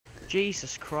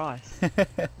Jesus Christ.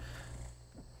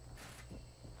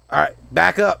 Alright,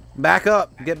 back up,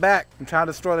 get back. I'm trying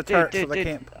to destroy the turret so they Dude,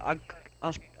 can't.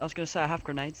 I was gonna say I have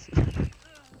grenades.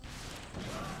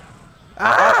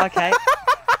 Ah! Oh, okay.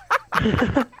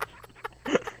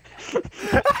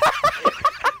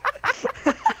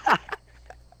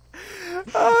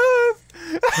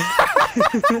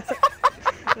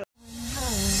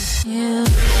 Yeah.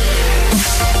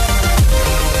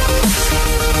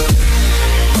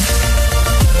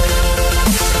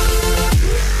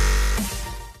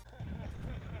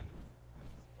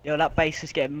 Yo, that base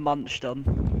is getting munched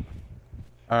on.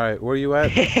 Alright, where you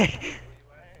at?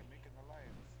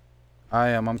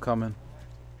 I'm coming.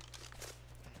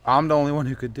 I'm the only one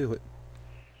who could do it.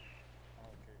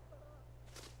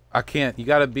 I can't. You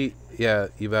gotta be. Yeah,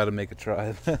 you gotta make a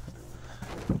try.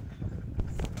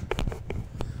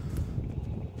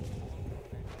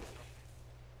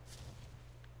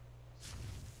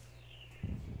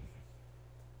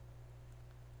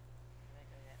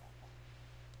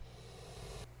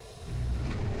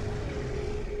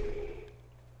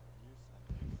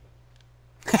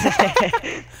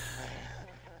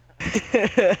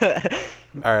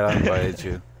 Alright, I invited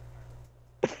you.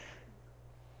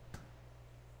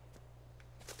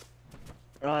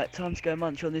 Right, time to go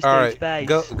munch on this Alright, dude's base.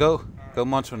 go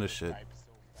munch on this shit.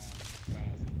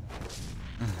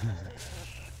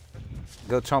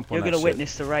 Go chomp on You're that gonna shit.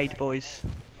 witness the raid, boys.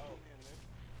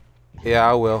 Yeah,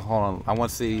 I will. Hold on. I want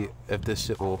to see if this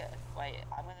shit will. Wait,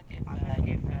 I'm gonna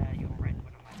give your friend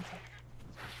one of my.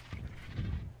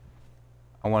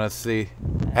 I want to see.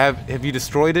 Have you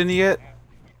destroyed any yet?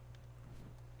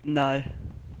 No.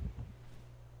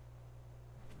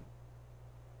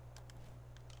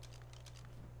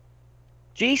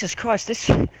 Jesus Christ, this...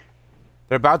 They're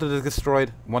about to get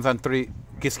destroyed. One's on 3.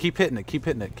 Just keep hitting it. Keep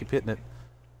hitting it. Keep hitting it.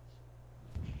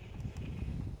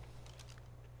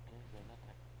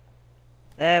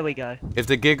 There we go. Is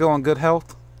the Giga on good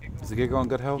health? Is the Giga on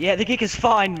good health? Yeah, the Giga's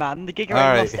fine, man. The Giga ain't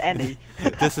Alright. lost any.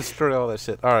 Just destroy all that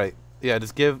shit. Alright. Yeah,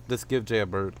 just give Jay a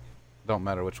bird. Don't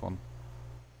matter which one.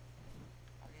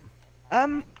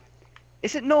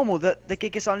 Is it normal that the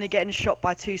Giga's only getting shot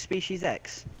by 2 Species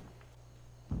X?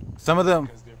 Some of them.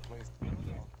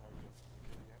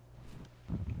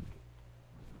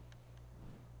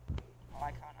 I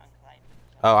can't unclaim.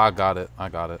 Oh, I got it. I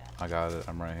got it.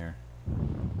 I'm right here.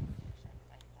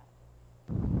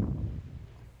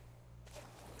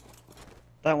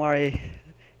 Don't worry.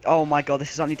 Oh my god,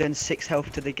 this is only doing 6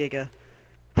 health to the Giga.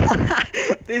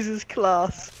 This is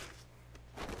class.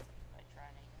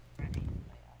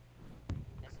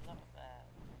 There's a lot of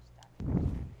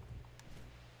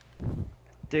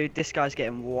Dude, this guy's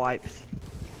getting wiped.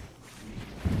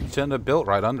 Shouldn't have built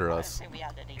right under I don't us. think we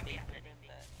had any beef with him, but he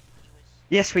was.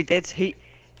 Yes, we did.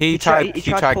 He Tried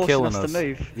forcing killing us us. to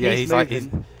move. Yeah, He's like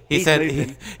moving. he He's said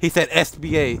moving. he said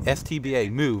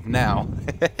STBA move now.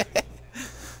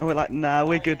 And we're like, nah,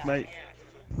 we're good, mate.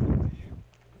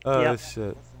 Oh Yep.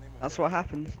 shit. That's what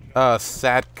happened.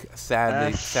 Sadie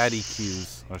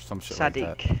Q's or some shit like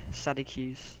that. Sadiq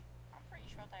Hughes. I'm pretty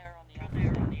sure they are on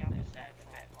the other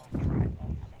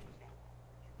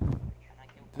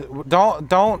side.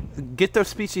 Don't get their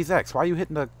species X. Why are you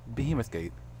hitting the behemoth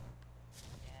gate?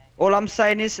 All I'm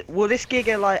saying is, will this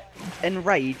Giga like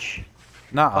enrage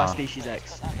by Nuh-uh. Species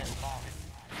X? That little bar.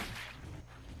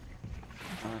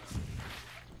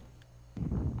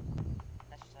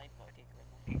 Let's just say put a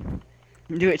Giga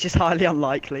in there. Which is highly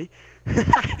unlikely.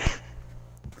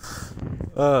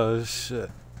 Oh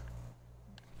shit.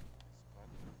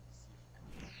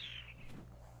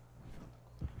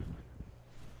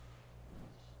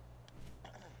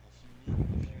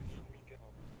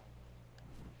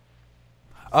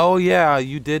 Oh yeah,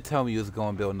 you did tell me you was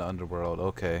going to build in the underworld.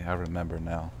 Okay, I remember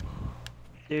now.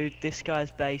 Dude, this guy's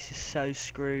base is so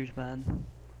screwed, man.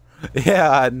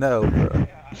 Yeah, I know, bro.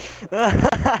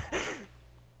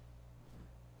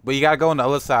 But you gotta go on the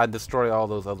other side and destroy all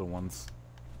those other ones.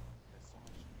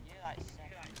 You like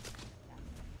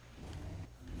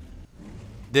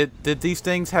said. Did these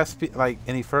things have like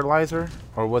any fertilizer,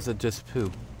 or was it just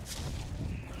poo?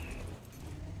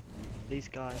 These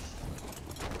guys.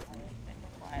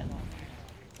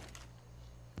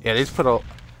 Yeah, they just put a.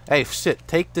 Hey, shit!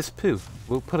 Take this poo.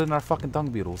 We'll put it in our fucking dung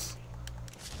beetles.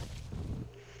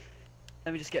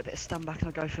 Let me just get a bit of stun back and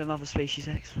I'll go for another Species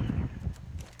X.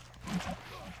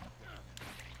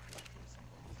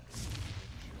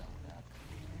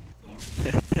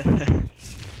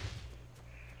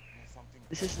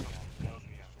 This isn't.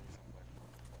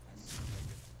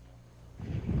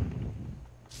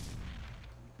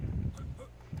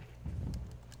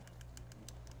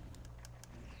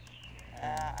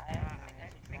 I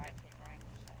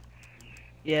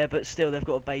Yeah, but still, they've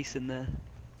got a base in there.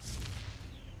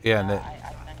 Yeah, and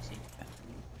I don't see.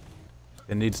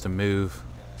 it needs to move.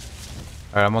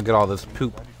 Alright, I'm gonna get all this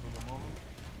poop.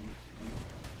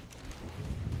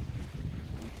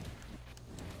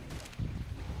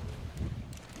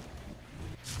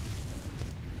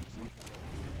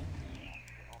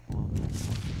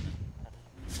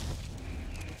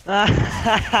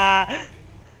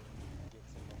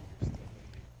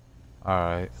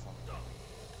 Alright.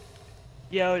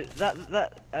 Yo,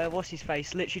 what's his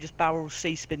face? Literally just barrels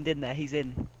C-spinned in there. He's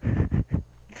in.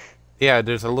 Yeah,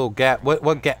 there's a little gap.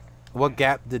 What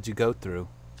gap did you go through?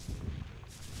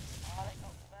 Oh, they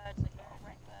got birds. They got a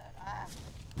red bird. Ah.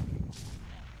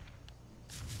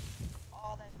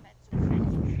 Oh, there's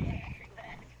mental shit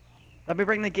everywhere. Let me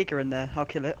bring the Giga in there. I'll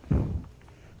kill it.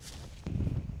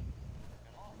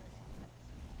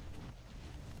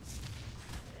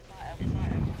 There's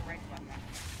like a red one.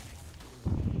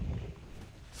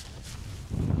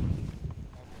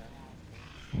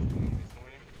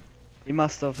 You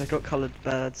must have. They got coloured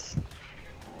birds.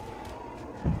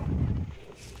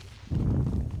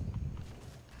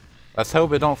 Let's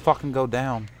hope it don't fucking go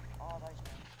down. Oh, those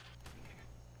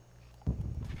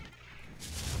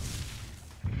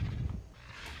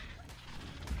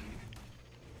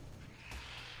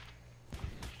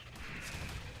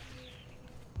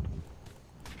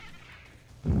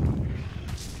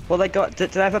Well, they got. Do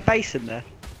they have a base in there?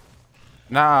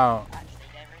 No. actually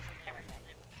there is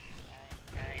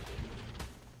a okay.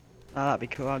 Oh, that'd be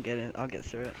cool. I'll get it. I'll get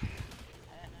through it.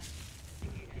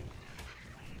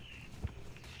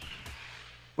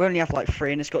 We only have like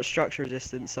 3, and it's got structure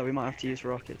resistance, so we might have to use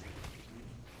rockets.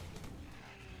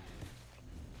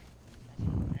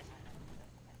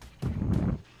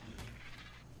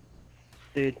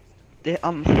 Dude,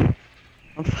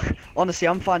 honestly,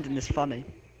 I'm finding this funny.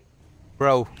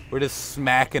 Bro, we're just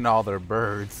smacking all their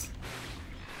birds.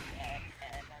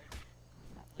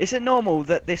 Is it normal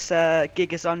that this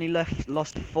gig has only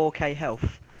lost 4k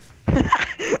health?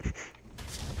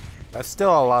 That's still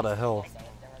a lot of health.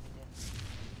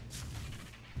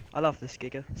 I love this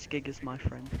Giga. This Giga's my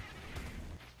friend.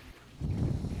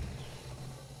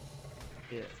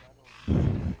 Yeah.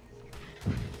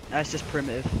 That's just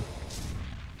primitive.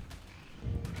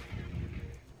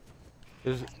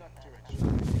 Is-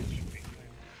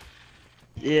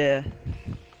 Yeah.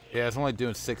 Yeah, it's only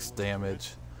doing 6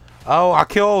 damage. Oh, I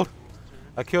killed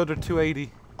her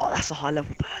 280. Oh, that's a high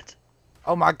level bird.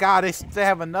 Oh my god, they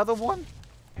have another one?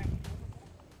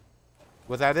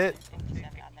 Was that it?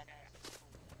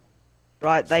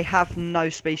 Right, they have no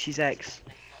species X.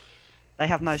 They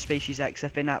have no species X.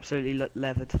 They've been absolutely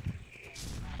levered.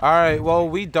 Alright, well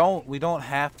we don't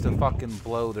have to fucking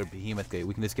blow their behemoth gate.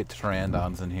 We can just get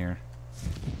Pterandons in here.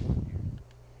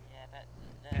 Yeah, but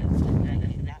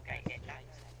that gate get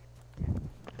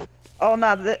nice. Oh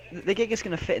no, the Giga's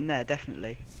gonna fit in there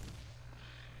definitely.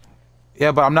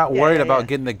 Yeah, but I'm not Yeah, worried yeah, about yeah.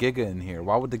 getting the Giga in here.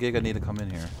 Why would the Giga need to come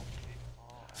in here?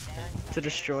 To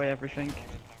destroy everything.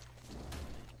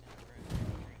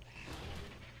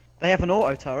 They have an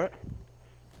auto turret.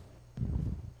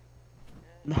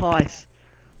 Nice.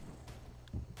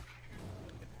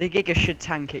 The Giga should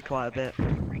tank it quite a bit.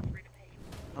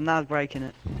 I'm now breaking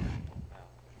it.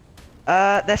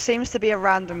 There seems to be a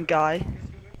random guy.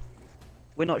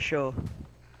 We're not sure.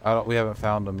 We haven't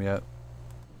found them yet.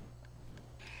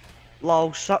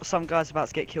 Lol, some guy's about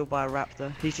to get killed by a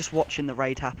raptor. He's just watching the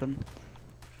raid happen.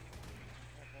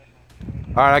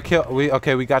 Alright, we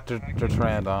got their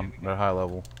Pterandon. They're high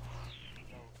level.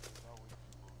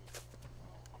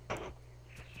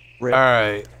 Rip.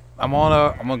 Alright. I'm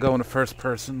gonna go into first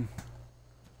person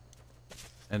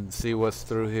and see what's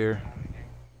through here.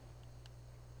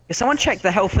 Can someone check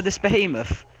the health of this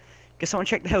behemoth? Can someone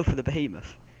check the health of the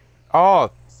behemoth?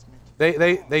 Oh, they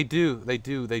do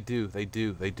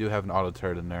have an auto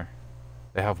turret in there.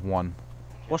 They have one.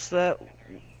 What's the...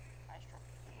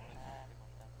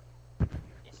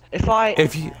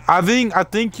 I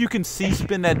think you can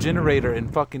C-spin that generator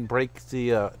and fucking break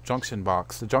the junction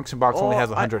box. The junction box only has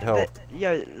 100 health.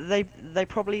 They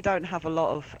probably don't have a lot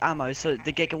of ammo, so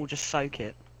the Giga will just soak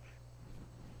it.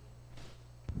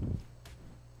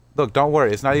 Look, don't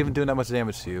worry. It's not even doing that much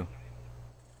damage to you.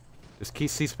 Just keep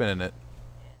C-spinning it.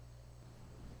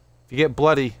 If you get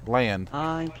bloody, land.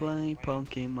 I play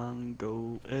Pokemon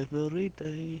Go every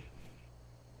day.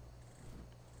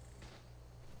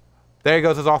 There he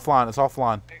goes. It's offline. It's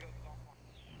offline.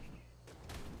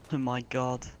 Oh my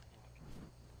god.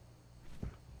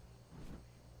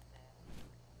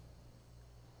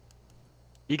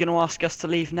 You gonna ask us to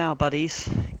leave now, buddies?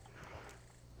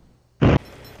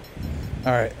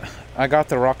 Alright. I got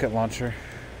the rocket launcher.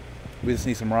 We just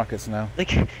need some rockets now.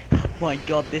 Like, oh my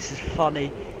god, this is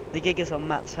funny. The Giga's on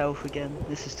Matt's health again.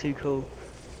 This is too cool.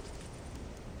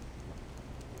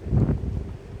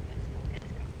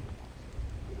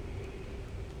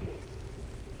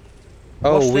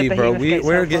 What's Oh, the bro, Behemoth Gate's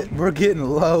health on? we're getting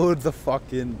loads of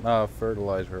fucking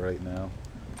fertilizer right now.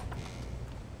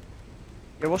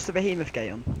 Yeah, what's the Behemoth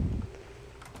Gate on?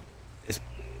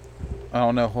 I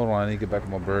don't know. Hold on, I need to get back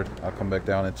on my bird. I'll come back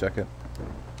down and check it.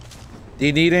 Do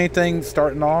you need anything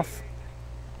starting off,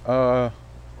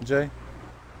 Jay?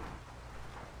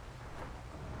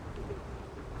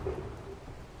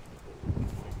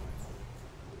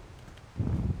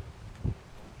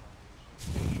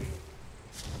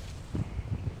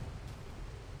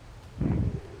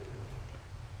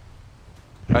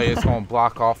 Oh, it's gonna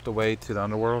block off the way to the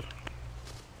underworld.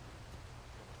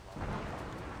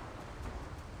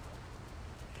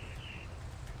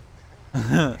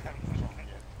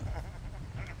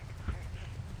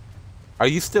 Are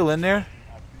you still in there?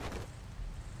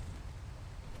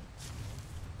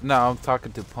 No, I'm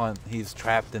talking to Punt. He's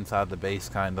trapped inside the base,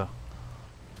 kinda.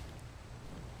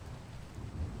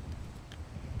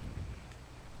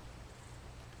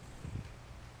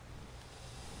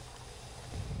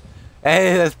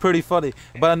 Hey, that's pretty funny.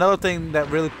 But another thing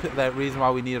that that reason why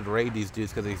we needed to raid these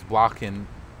dudes because he's blocking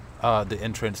the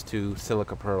entrance to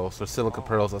silica pearls. So silica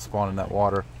pearls that spawn in that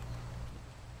water.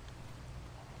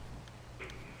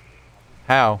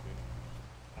 How?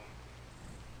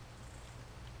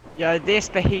 Yeah, this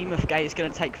Behemoth Gate is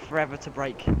gonna take forever to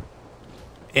break.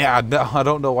 Yeah, I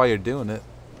don't know why you're doing it.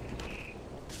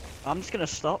 I'm just gonna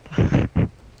stop.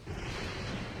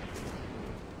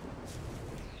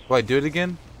 Wait, do it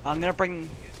again? I'm gonna bring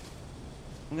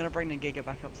the Giga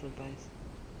back up to the base.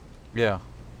 Yeah.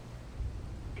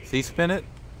 See, spin it.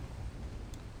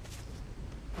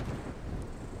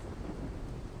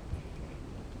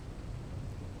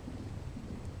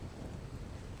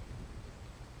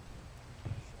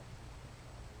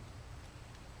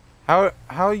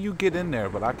 How you get in there,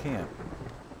 but I can't.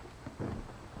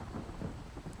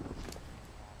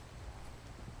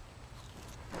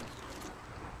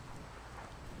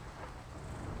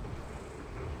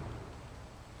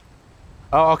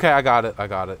 Oh, okay, I got it. I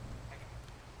got it.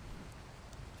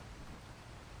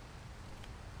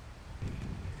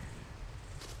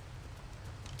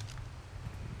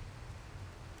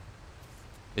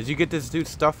 Did you get this dude's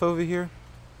stuff over here?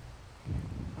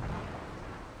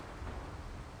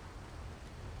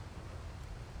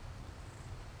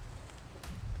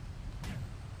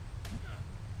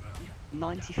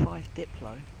 .95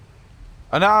 Diplo.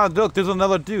 Oh, now look, there's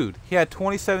another dude. He had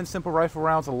 27 simple rifle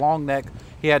rounds, a long neck.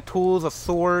 He had tools, a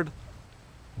sword.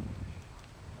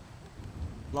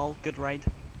 Lol, good raid.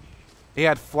 He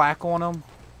had flak on him.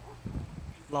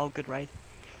 Lol, good raid.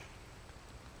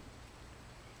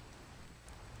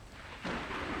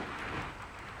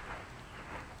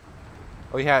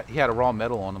 Oh, he had a raw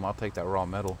metal on him. I'll take that raw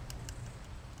metal.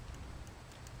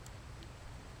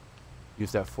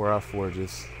 Use that 4-hour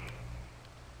forges.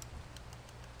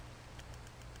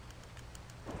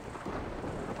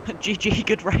 GG,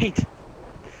 good raid.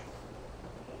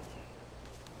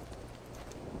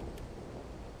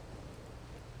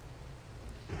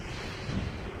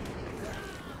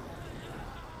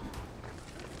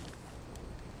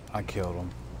 I killed him.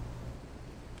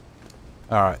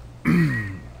 All right.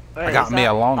 Wait, I got is me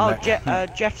that- a long Oh, neck.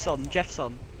 Jeff's on. Jeff's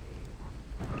on.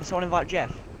 Can someone invite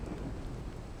Jeff?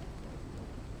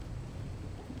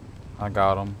 I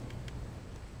got him.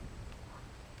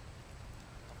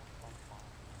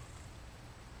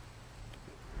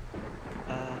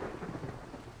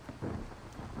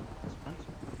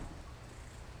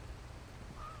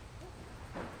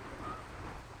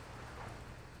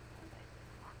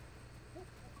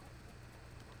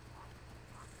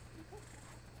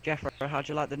 Jeff, how'd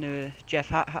you like the new Jeff?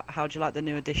 How'd you like the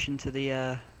new addition to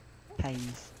the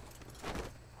panes?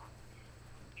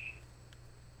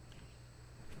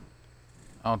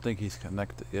 I don't think he's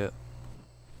connected yet.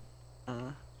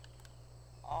 Oh,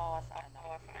 I found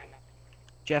out.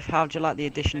 Jeff, how'd you like the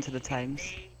addition to the Thames?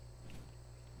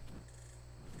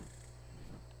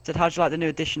 Said, how'd you like the new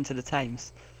addition to the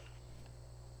Thames?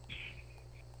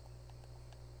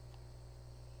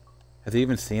 Has he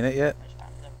even seen it yet? I just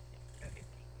found them.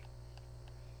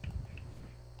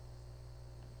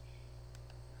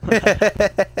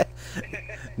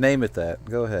 Name it that.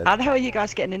 Go ahead. How the hell are you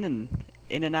guys getting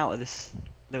in and out of this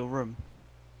little room?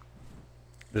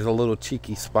 There's a little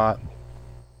cheeky spot.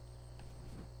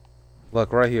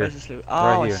 Look right here. Where's this little... Oh,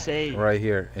 Right I here. see. Right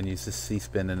here, and you just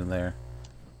C-spin in there,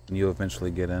 and you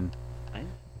eventually get in. Okay.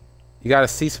 You gotta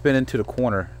C-spin into the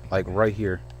corner, like right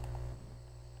here.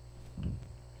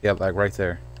 Yeah, like right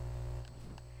there.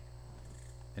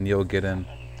 And you'll get in.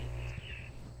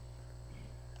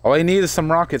 All I need is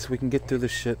some rockets. We can get through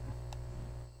this shit.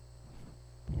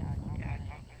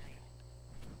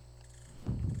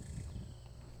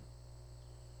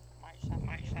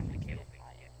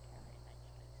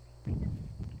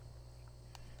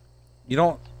 You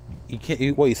don't. You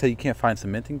can't. What you said? You can't find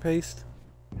cementing paste?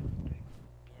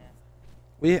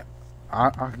 We. I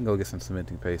can go get some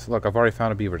cementing paste. Look, I've already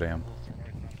found a beaver dam.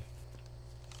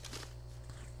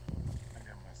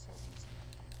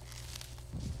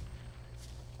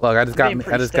 Look, I just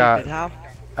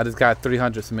got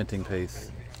 300 cementing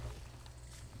paste.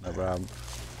 No problem.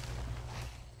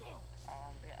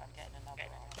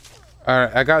 All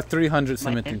right, I got 300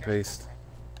 cementing paste.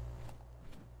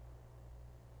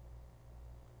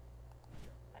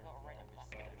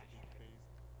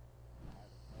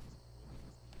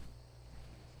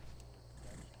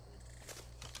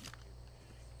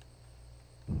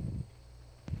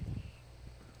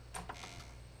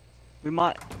 We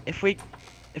might, if we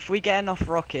get enough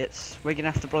rockets, we're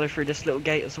gonna have to blow through this little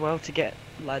gate as well to get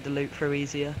like the loot through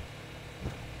easier.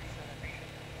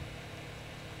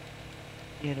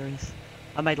 Yeah, there is.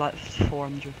 I made like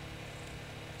 400.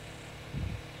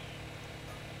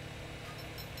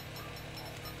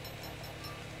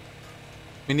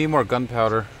 We need more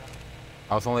gunpowder.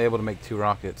 I was only able to make 2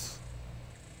 rockets.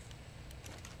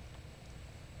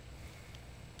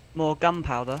 More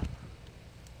gunpowder.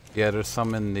 Yeah, there's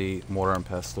some in the mortar and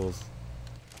pestles.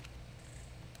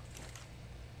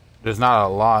 There's not a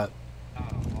lot.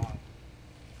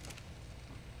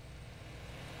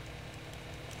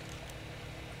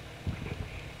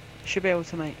 Should be able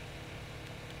to make.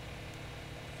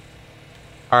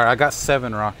 Alright, I got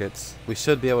 7 rockets. We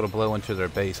should be able to blow into their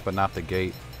base, but not the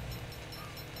gate.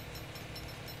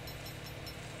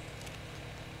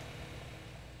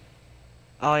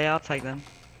 Oh yeah, I'll take them.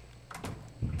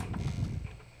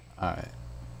 Alright.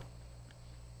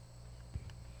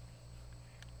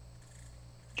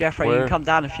 Jeffrey, you can come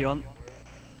down if you want.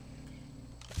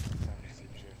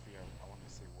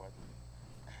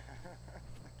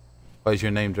 What is your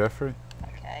name, Jeffrey?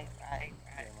 Okay,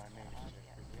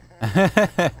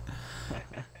 right.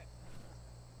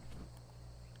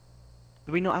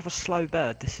 Do we not have a slow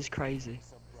bird? This is crazy.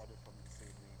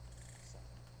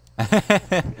 Alright,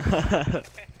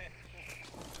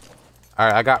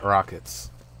 I got rockets.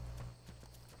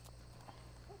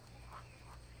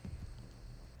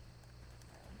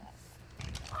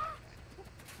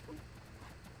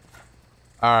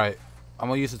 Alright, I'm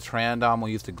gonna use the Trandom, I'm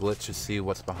gonna use the glitch to see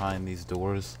what's behind these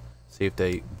doors. See if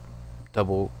they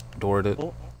double doored it.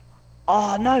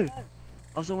 Oh no!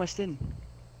 I was almost in.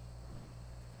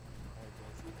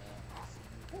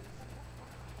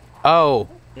 Oh!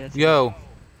 Yeah, Yo!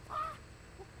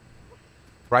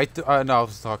 Right through, no, I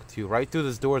was talking to you. Right through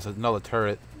this door is another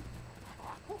turret.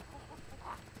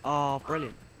 Oh,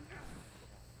 brilliant.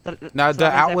 Now, So the that means they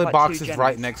have, outlet like, box 2 is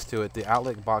right gens. next to it. The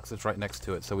outlet box is right next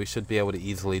to it, so we should be able to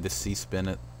easily just C-spin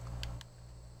it.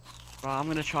 Right, I'm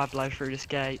gonna try blow through this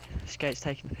gate. This gate's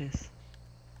taking the piss.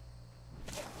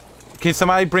 Can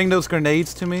somebody bring those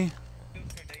grenades to me?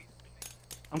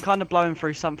 I'm kind of blowing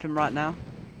through something right now.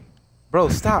 Bro,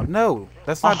 stop. No.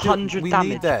 That's not 100 we damage.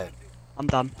 need that. I'm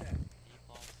done.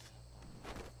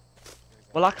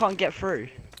 Well, I can't get through.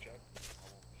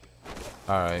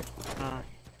 Alright. Alright.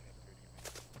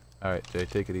 Alright, Jay,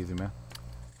 take it easy, man.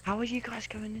 How are you guys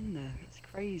going in there? That's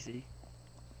crazy.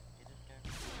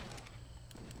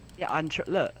 Yeah, look.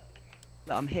 Look,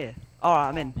 I'm here. Alright,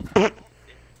 I'm in.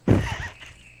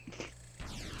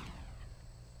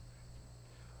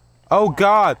 Oh,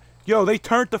 God. Yo, they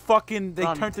turned the fucking... They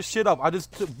Run. turned the shit up. I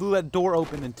just blew that door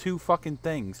open in 2 fucking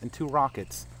things. And 2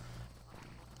 rockets.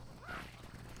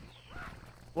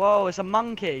 Whoa, it's a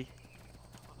monkey.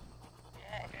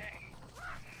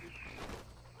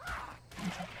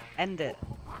 End it.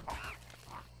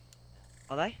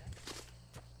 Are they?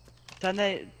 Turn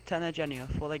their Jenny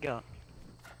off. What they got?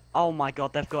 Oh my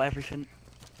god, they've got everything.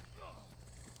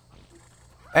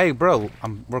 Hey, bro.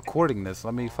 I'm recording this.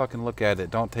 Let me fucking look at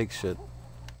it. Don't take shit.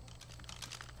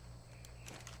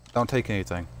 Don't take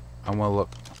anything. I'm gonna look.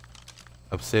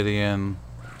 Obsidian.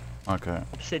 Okay.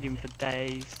 Obsidian for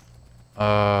days.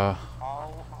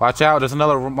 Watch out. There's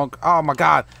another monkey. Oh my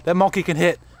god. That monkey can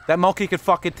hit. That monkey can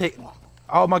fucking take...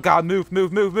 Oh my god, move,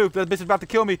 move, move, move. That bitch is about to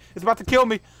kill me. It's about to kill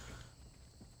me.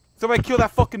 Somebody kill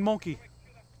that fucking monkey.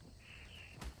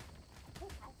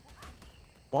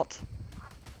 What?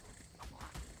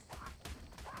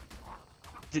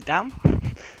 Is it down?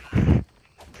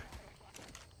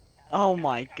 Oh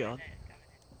my god.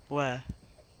 Where?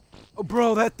 Oh,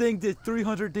 bro, that thing did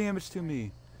 300 damage to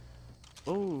me.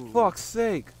 Ooh. Fuck's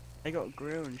sake. They got a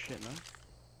grill and shit, man.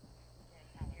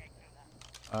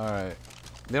 Alright.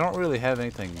 They don't really have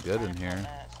anything good in here.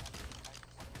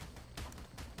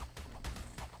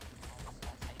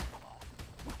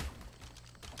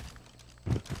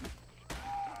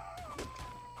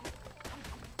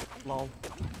 Lol.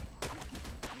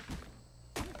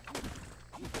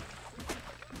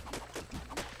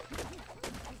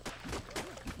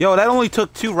 Yo, that only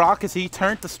took 2 rockets. He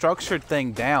turned the structured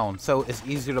thing down, so it's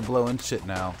easier to blow in shit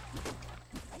now.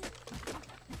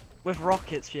 With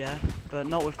rockets, yeah, but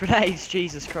not with grenades.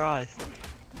 Jesus Christ.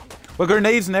 But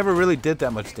grenades never really did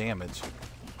that much damage.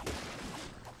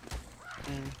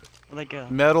 Yeah. Where they go?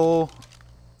 Metal,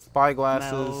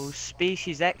 spyglasses. Metal,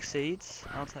 species X seeds.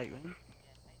 I'll take them.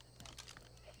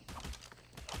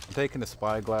 I'm taking the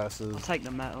spyglasses. I'll take the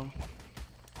metal.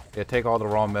 Yeah, take all the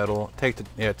raw metal. Take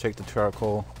the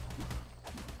charcoal.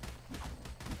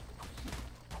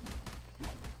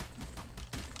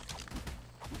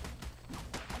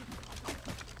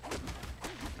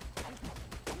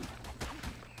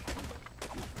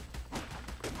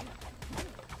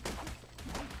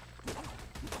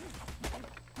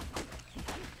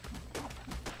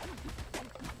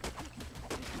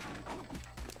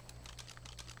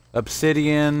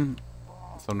 Obsidian,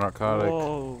 some narcotic.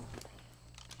 Whoa.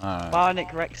 Alright.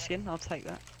 Bionic Rex skin. I'll take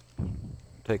that.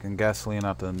 Taking gasoline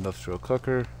out the industrial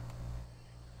cooker.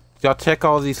 Y'all check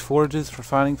all these forges for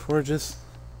finding forges?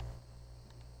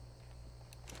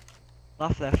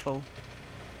 Laugh, they're full.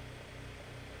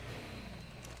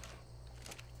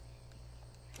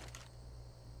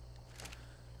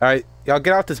 Alright, y'all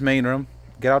get out this main room.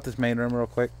 Get out this main room real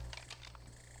quick.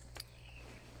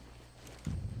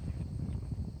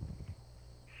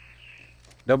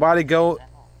 Nobody go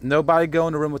in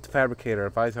the room with the fabricator.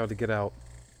 Advise how to get out.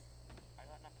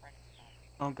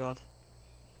 Oh god.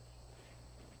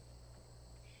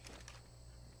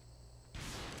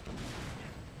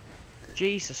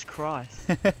 Jesus Christ.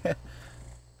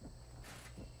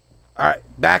 Alright,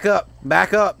 back up.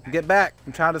 Back up. Get back.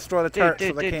 I'm trying to destroy the turret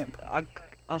so they Dude, can't.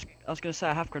 I was gonna say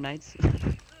I have grenades.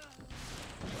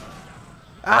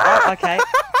 Ah! Oh, okay.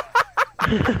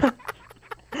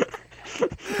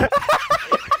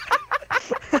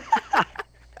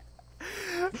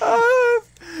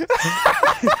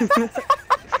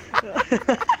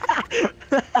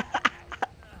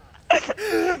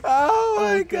 Oh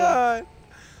my god.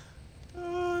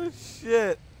 Oh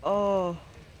shit. Oh.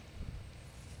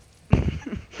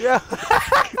 Yeah.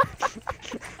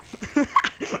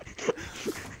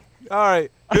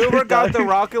 Alright. Whoever got the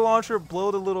rocket launcher,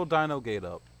 blow the little dino gate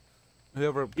up.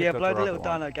 Whoever picked Yeah, up blow the rocket little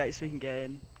launcher. dino gate so we can get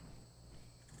in.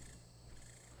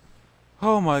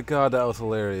 Oh my god, that was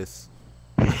hilarious.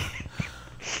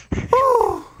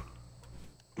 Woo.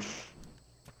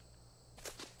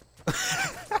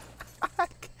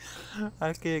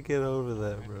 I can't get over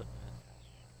that, bro.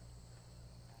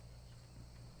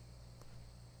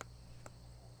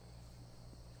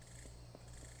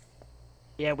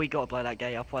 Yeah, we gotta blow that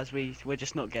gate up, otherwise we're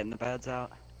just not getting the birds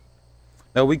out.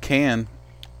 No, we can.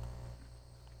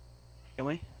 Can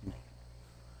we?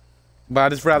 But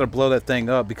I'd just rather blow that thing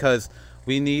up because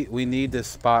we need this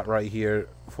spot right here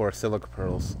for silica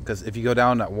pearls. Because if you go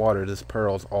down that water, there's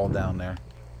pearls all down there.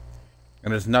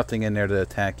 And there's nothing in there to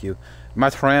attack you. My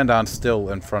Pteranodon's still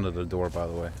in front of the door, by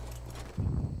the way.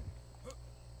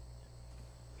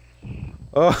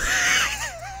 Oh.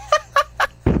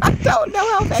 I don't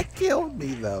know how that killed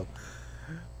me, though.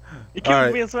 You killed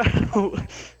Alright. me as well.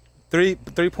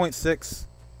 3.6.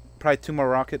 Probably 2 more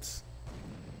rockets.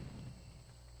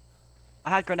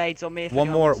 I had grenades on me. If One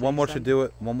I more got should do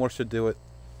it. One more should do it.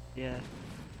 Yeah.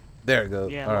 There it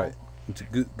goes. Yeah, All right.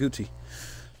 Gucci.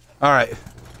 All right.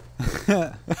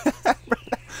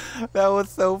 That was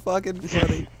so fucking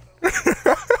funny.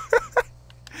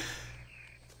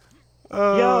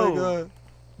 Oh Yo. my god.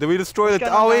 Did we destroy What's the?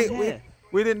 going on Oh wait, down we here?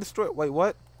 we didn't destroy. Wait,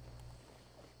 what?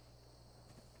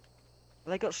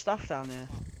 They got stuff down there.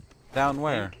 Down I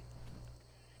where? think.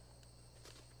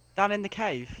 Down in the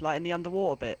cave, like in the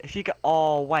underwater bit. If you go,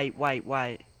 oh wait.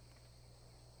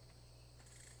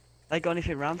 They got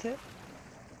anything around it?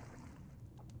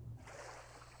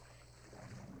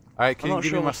 All right, can I'm you not give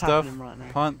sure me my what's stuff, happening right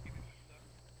now. Punt?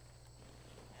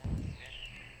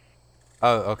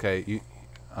 Oh, okay. You,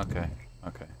 okay,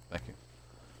 thank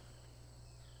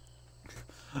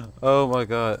you. Oh my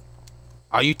god.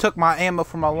 Oh, you took my ammo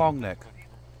from my long neck.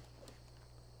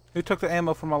 Who took the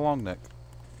ammo from my long neck?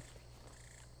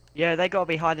 Yeah, they gotta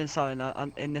be hiding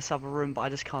something in this other room, but I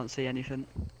just can't see anything.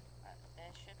 There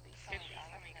should be something.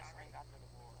 I reckon it's right under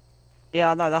the water.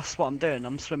 Yeah, I know, that's what I'm doing.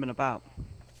 I'm swimming about.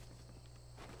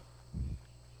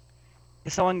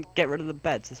 Did someone get rid of the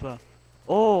beds as well?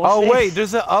 Oh, what's Oh this? wait,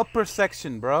 there's an upper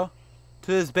section, bro. To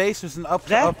this base, there's an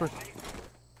There? upper.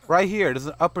 Right here, there's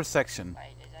an upper section.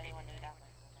 Wait, does anyone do that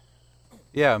one?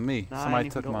 Yeah, me. Nah, I Somebody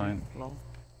ain't took even got mine. one. Lol.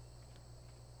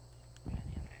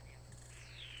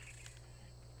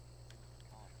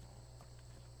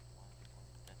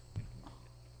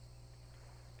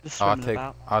 Just swimming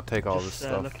about. I'll take all Just, this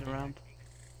stuff. looking around.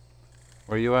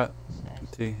 Where you at?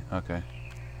 T. Okay.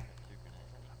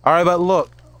 All right, but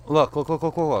look.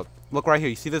 Look right here.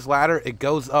 You see this ladder? It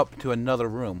goes up to another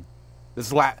room. This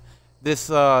trap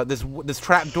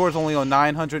door is only on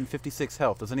 956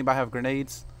 health. Does anybody have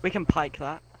grenades? We can pike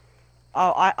that.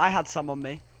 Oh, I had some on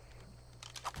me.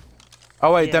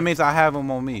 Oh wait, Yeah. that means I have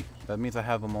them on me. That means I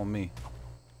have them on me.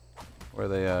 Where are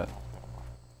they at?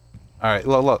 All right,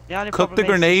 look. The only Cook the problem is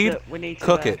grenade. that we need to,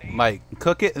 Cook it, Mike.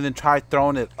 Cook it and then try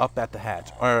throwing it up at the hatch.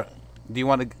 Or do you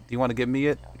want to give me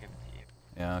it? I'll give it to you.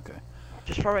 Yeah, okay.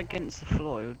 Just throw it against the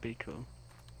floor. It would be cool.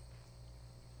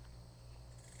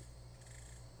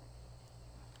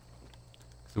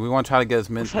 So we want to try to get as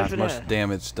What's over much there?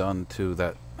 damage done to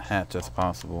that hatch as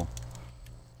possible.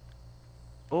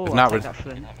 Oh, If I'll not, take we're- that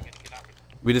flint.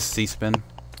 We just C-spin.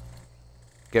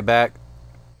 Get back.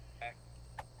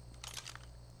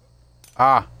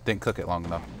 Ah, didn't cook it long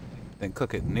enough. Didn't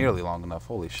cook it nearly long enough.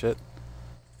 Holy shit.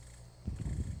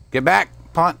 Get back,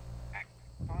 punt.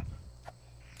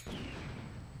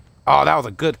 Oh, that was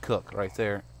a good cook right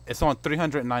there. It's on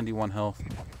 391 health.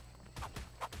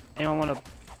 Anyone want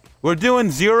to? We're doing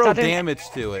 0 Stop doing- damage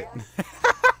to it.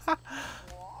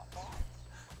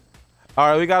 All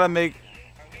right, we gotta make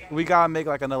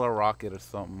like another rocket or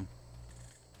something.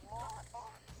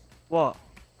 What?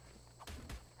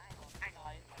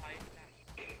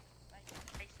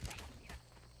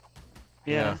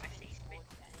 Yeah.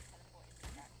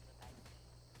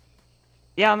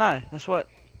 Yeah, I know. That's what.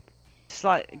 It's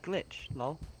like a glitch,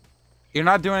 lol. You're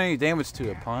not doing any damage to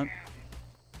it, punt.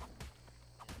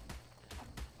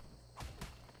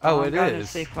 Oh, I'm it going to is.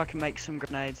 see if I can make some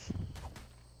grenades.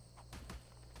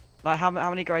 Like, how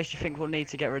many grenades do you think we'll need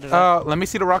to get rid of it? Let me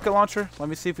see the rocket launcher. Let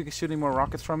me see if we can shoot any more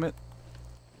rockets from it.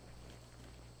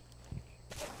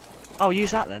 Oh,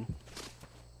 use that then.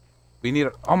 We need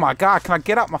a... Oh my god, can I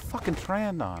get out my fucking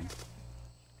Trandon?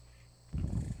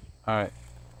 Alright.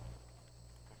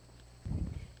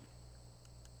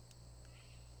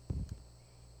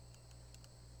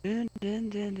 Dun, dun,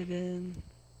 dun, dun, dun.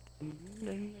 Dun,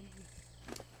 dun,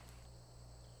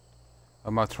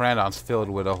 dun. My Trandon's filled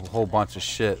with a whole bunch of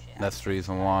shit. That's the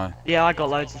reason why. Yeah, I got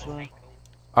loads as well.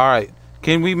 Alright.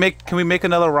 Can we make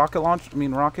another rocket launch? I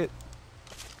mean rocket?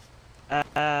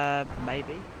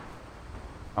 Maybe.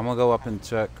 I'm gonna go up and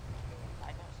check.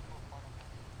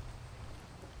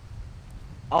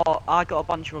 Oh, I got a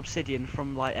bunch of obsidian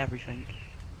from like everything.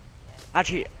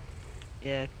 Actually,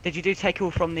 yeah. Did you take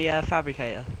all from the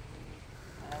fabricator?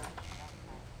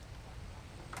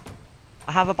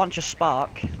 I have a bunch of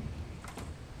spark.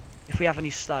 If we have any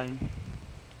stone.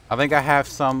 I think I have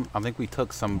some. I think we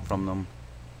took some from them.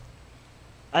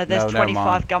 There's No, never 25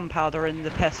 mind. gunpowder in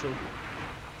the pestle.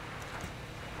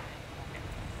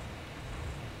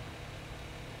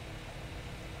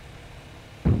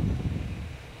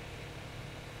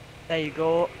 There you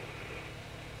go.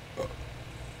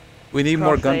 We need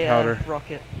more Craft a, gunpowder.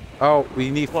 rocket. Oh, we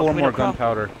need What, 4 can we more not craft-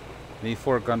 gunpowder. We need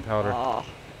 4 gunpowder. Oh. Do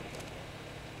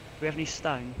we have any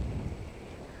stone?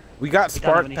 We got we don't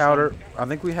have spark any powder. I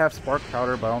think we have spark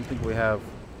powder, but I don't think we have.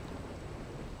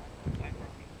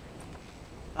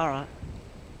 Alright.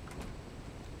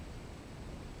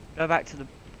 Go back to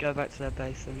their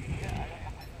base then.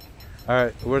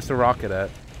 Alright, where's the rocket at?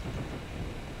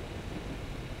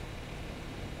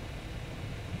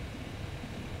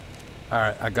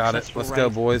 Alright, I got it. Successful Let's go,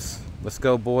 raid. boys. Let's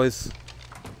go, boys.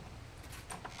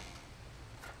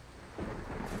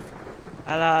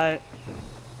 Hello.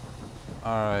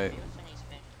 Alright.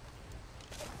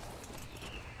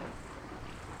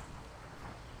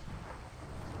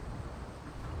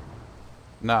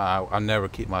 Nah, I never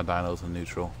keep my dinos in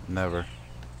neutral. Never.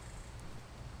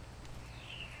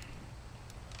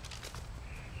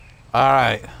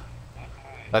 Alright.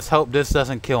 Let's hope this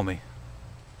doesn't kill me.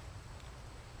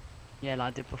 Yeah,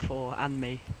 like I did before, and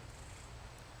me.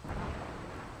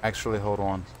 Actually, hold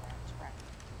on.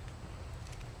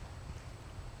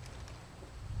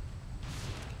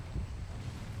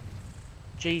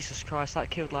 Jesus Christ, that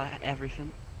killed like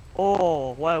everything.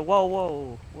 Oh,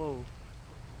 whoa.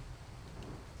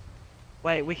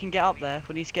 Wait, we can get up there.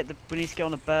 We need to get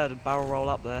on a bird and barrel roll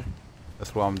up there.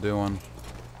 That's what I'm doing.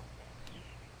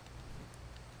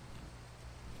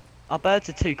 Our birds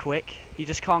are too quick. You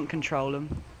just can't control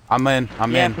them. I'm in.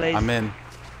 I'm Yeah, in. please. I'm in.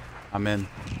 I'm in.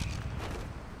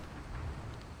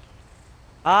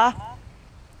 Ah?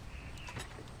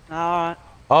 Alright.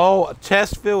 Oh,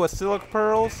 chest filled with silica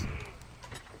pearls.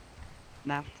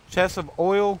 Now. Chest of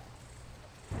oil.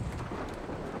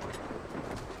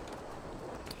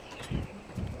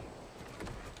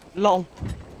 LOL.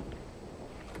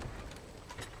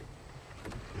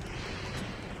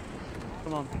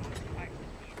 Come on.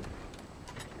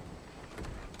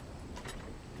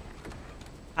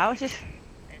 How is this?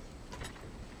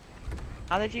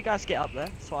 How did you guys get up there?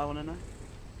 That's what I want to know.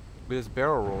 We just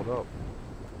barrel rolled up.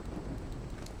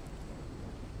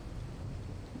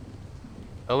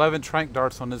 11 trank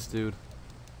darts on this dude.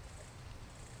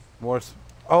 More.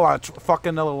 Oh, fucking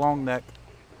another long neck.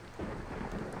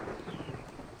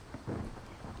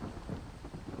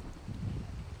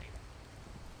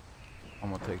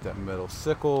 I'm gonna take that metal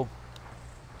sickle.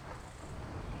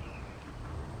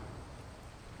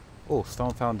 Oh,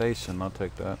 stone foundation. I'll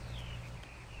take that.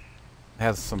 It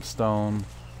has some stone.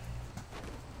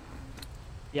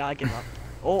 Yeah, I give up.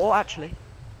 Or actually.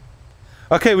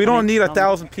 Okay, we don't mean, need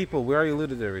 1,000 people. We already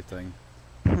looted everything.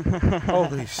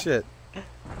 Holy shit.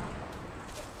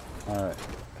 Alright.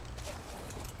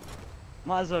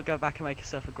 Might as well go back and make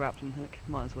yourself a grappling hook.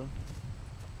 Might as well.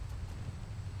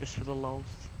 Just for the lols.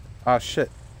 Ah, shit.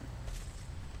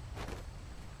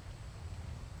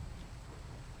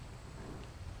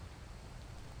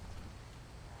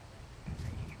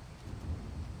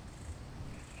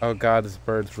 Oh god, this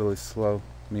bird's really slow.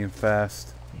 I mean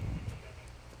fast.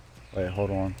 Wait,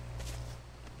 hold on.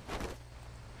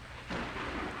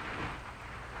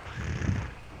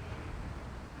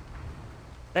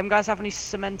 Them guys have any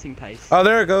cementing paste? Oh,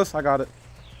 there it goes. I got it.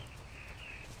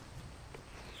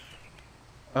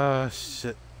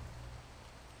 Shit.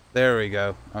 There we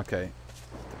go. Okay.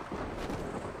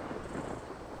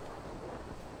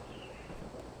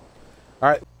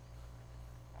 Alright.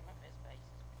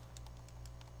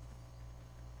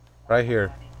 Right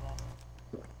here.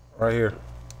 Right here.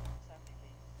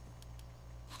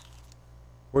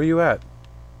 Where you at?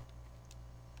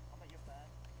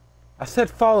 I said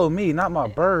follow me, not my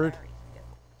bird.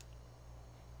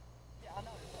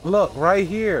 Look, right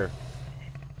here.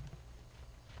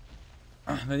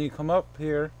 Then you come up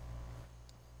here.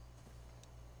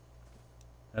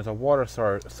 There's a water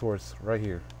source right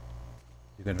here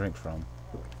you can drink from.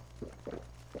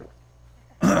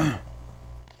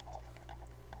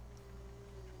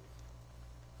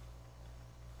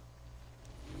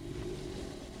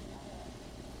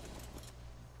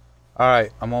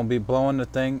 Alright, I'm gonna be blowing the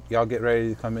thing. Y'all get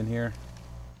ready to come in here.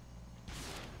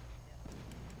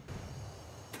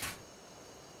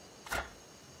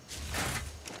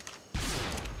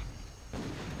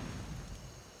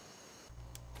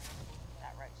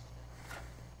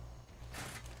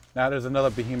 Now there's another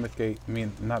behemoth gate. I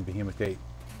mean, not behemoth gate.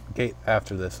 Gate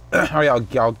after this.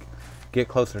 Alright, y'all get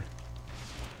closer.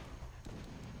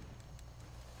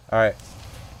 Alright.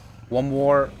 One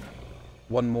more,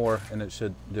 and it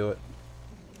should do it.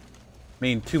 I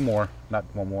mean, 2 more, not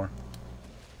 1 more.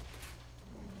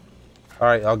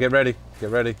 Alright, I'll get ready.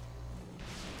 Get ready.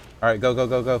 Alright, go, go,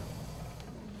 go, go.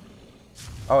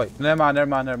 Oh, wait. Never mind. It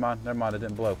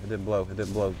didn't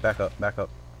blow. Back up.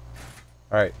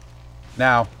 Alright.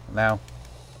 Now.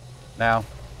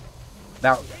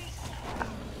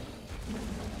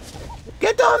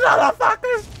 Get those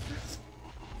motherfuckers!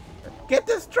 Get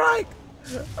the strike!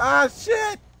 Ah,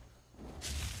 shit!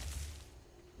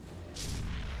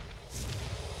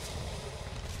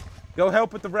 Go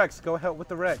help with the Rex.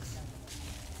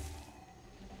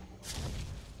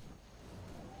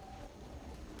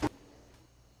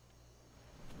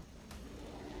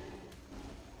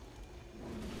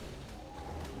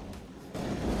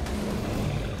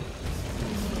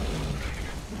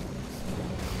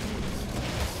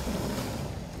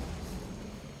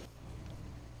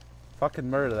 Fucking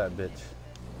murder that bitch.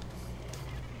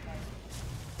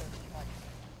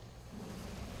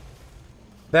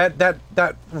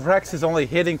 That Rex is only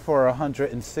hitting for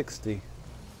 160.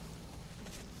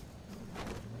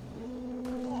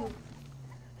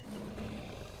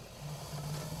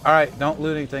 Alright, don't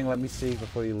loot anything. Let me see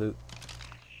before you loot.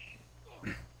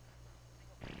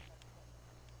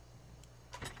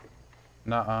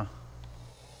 Nuh-uh.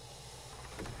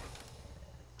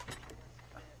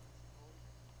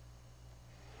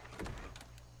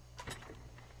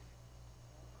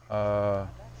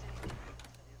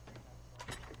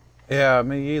 Yeah,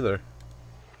 me either.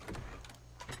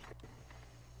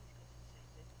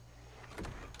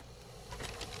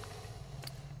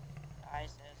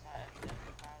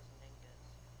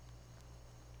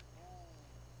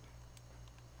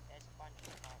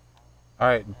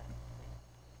 Alright.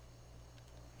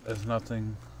 There's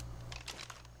nothing.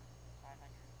 546.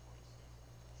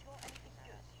 Has got anything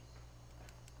good?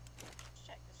 Let's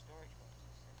check the storage boxes.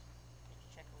 Did you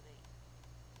check all these?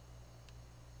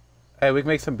 Hey, we can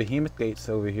make some behemoth gates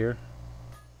over here.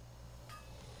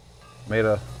 Made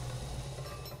a.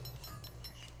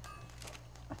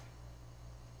 You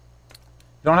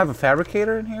don't have a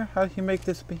fabricator in here? How do you make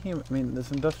this behemoth? I mean,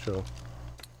 this industrial.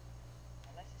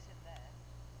 Unless it's in there.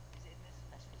 Is it in this?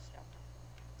 That's for the shelter.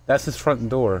 That's his front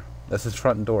door. That's his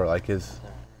front door, like his. Oh,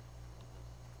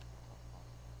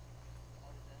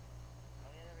 is it? Oh,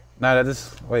 yeah, there is. Nah, that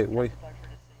is. Wait. Blow through the sea.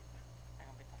 Hang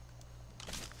on, be back.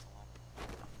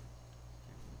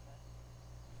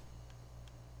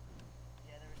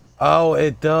 Yeah, there is a Oh,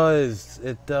 it does.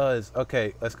 It does.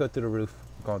 Okay, let's go through the roof.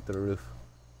 Going through the roof.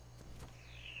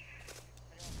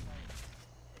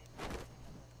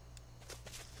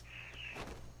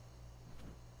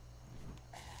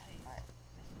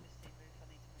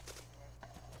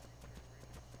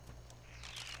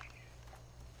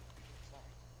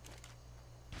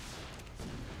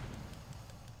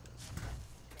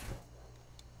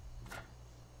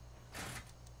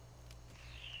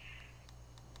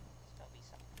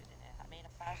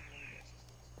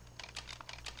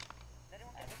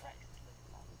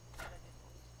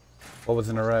 What was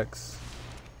in the Rex?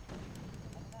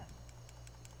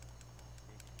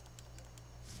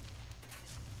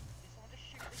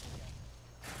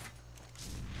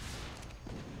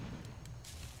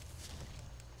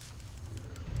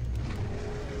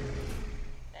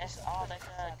 There's a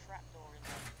trapdoor in the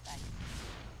bank.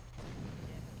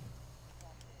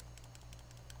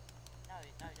 No,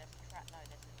 there's a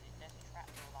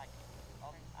trapdoor like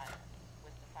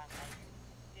with the foundation.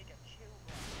 Giga, chill,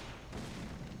 bro.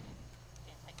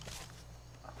 Didn't take the time.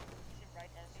 Is it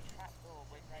right? There's a trapdoor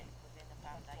within the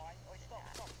foundation. Oh,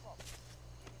 stop.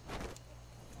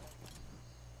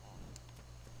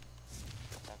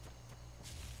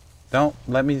 Don't.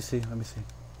 Let me see.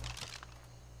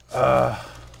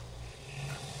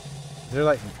 They're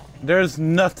like. There's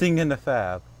nothing in the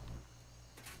fab.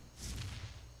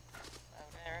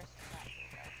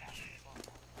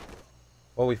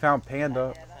 Well, we found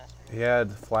Panda. He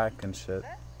had flak and shit.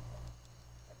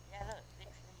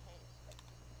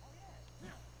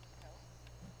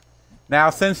 Now,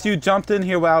 since you jumped in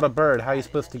here without a bird, how are you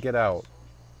supposed to get out?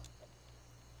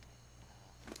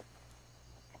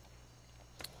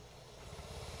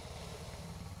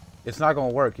 It's not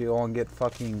gonna work. You're gonna get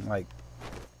fucking, like...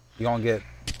 You're gonna get...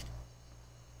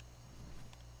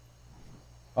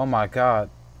 Oh my god.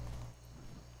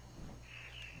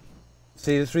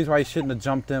 See, this is the reason why you shouldn't have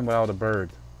jumped in without a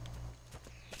bird.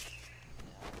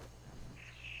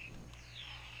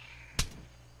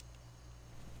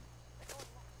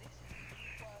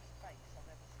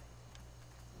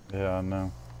 Yeah, I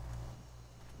know.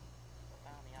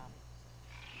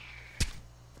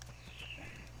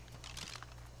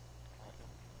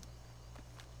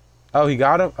 Oh, he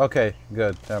got him? Okay,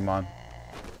 good. Never mind.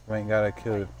 We ain't gotta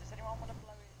kill you. Does anyone want to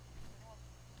blow it?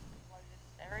 Blow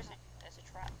this? There's a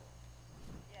trapdoor.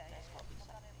 Yeah,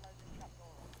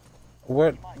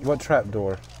 What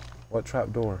trapdoor? What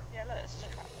trapdoor? Yeah, look, it's a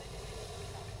trapdoor.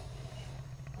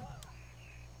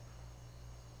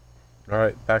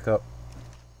 Alright, back up.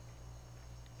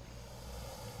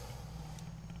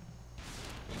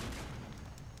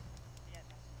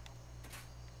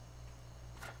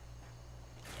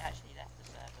 He actually left the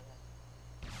server.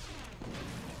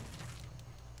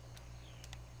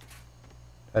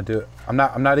 I do it. I'm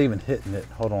not even hitting it.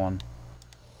 Hold on.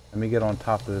 Let me get on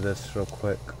top of this real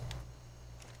quick.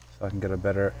 So I can get a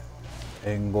better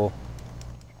angle.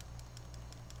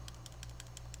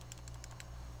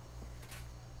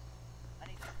 I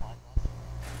need a slide glass.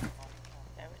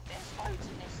 There's loads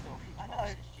in this storage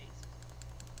boxes, Jesus.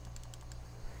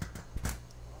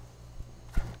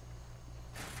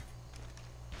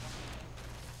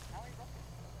 How many rockets?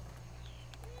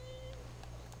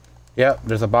 Yep,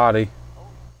 there's a body.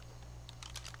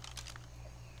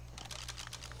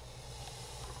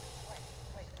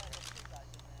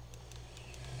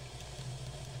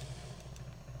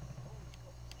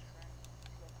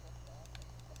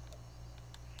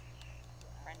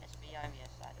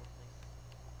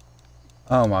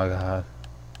 Oh my god.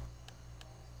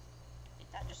 Did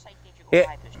that just say digital Yeah.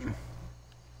 hyperstrip?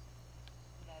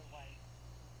 No way.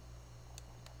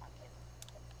 I'm kidding.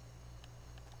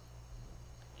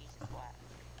 He's a twat.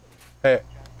 Hey,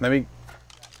 let me...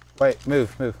 Wait,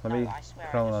 move. Let me I swear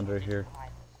I crawl just under saw here. digital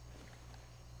hypers.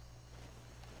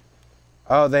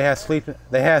 Oh, they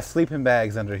have sleeping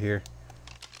bags under here.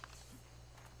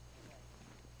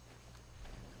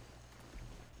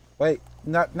 Wait,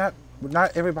 not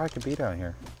everybody can be down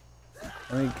here.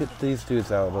 Let me get these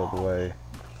dudes out of the way.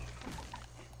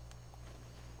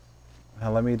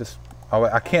 Now let me just. Oh,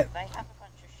 wait, I can't. They have a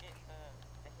bunch of shit for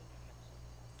humans.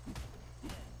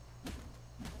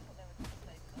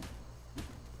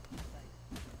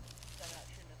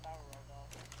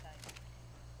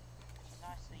 It's a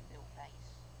nicely built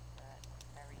base, but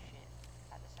very shit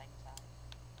at the same time.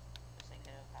 Just think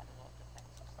they have had a lot of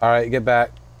defenses. Alright, get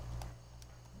back.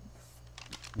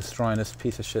 Destroying this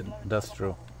piece of shit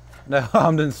industrial. No,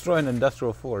 I'm destroying the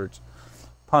industrial forge.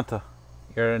 Punta,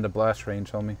 you're in the blast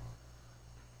range, homie.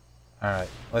 Alright,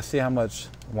 let's see how much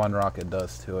one rocket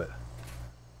does to it.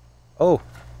 Oh,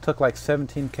 took like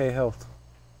 17k health.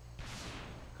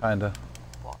 Kinda.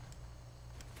 What?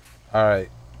 Alright.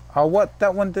 Oh, what?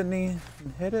 That one didn't even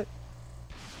hit it?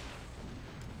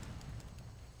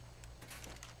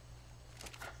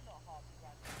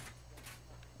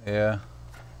 Yeah.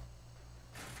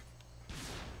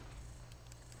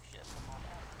 Shit, someone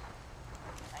else.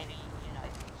 Maybe, you know,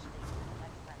 Steve with the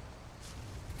next friend.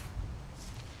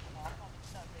 No, I can't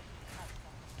accept it. You have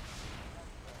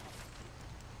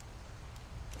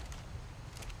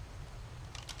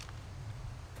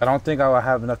I don't think I will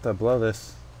have enough to blow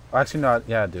this. Actually, no.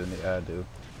 Yeah, I do. Yeah, I do.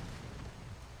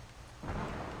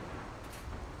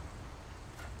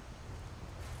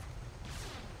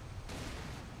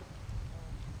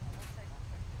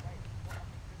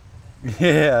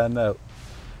 Yeah, I know.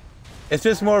 It's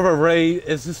just more of a raid.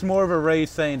 It's just more of a raid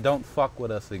saying, "Don't fuck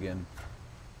with us again."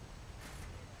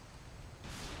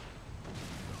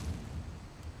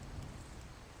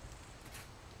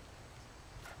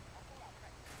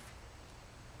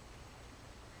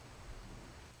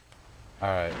 All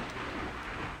right.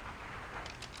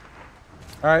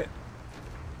 All right.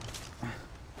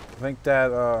 I think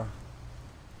that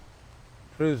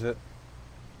proves it.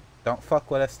 Don't fuck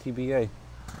with STBA.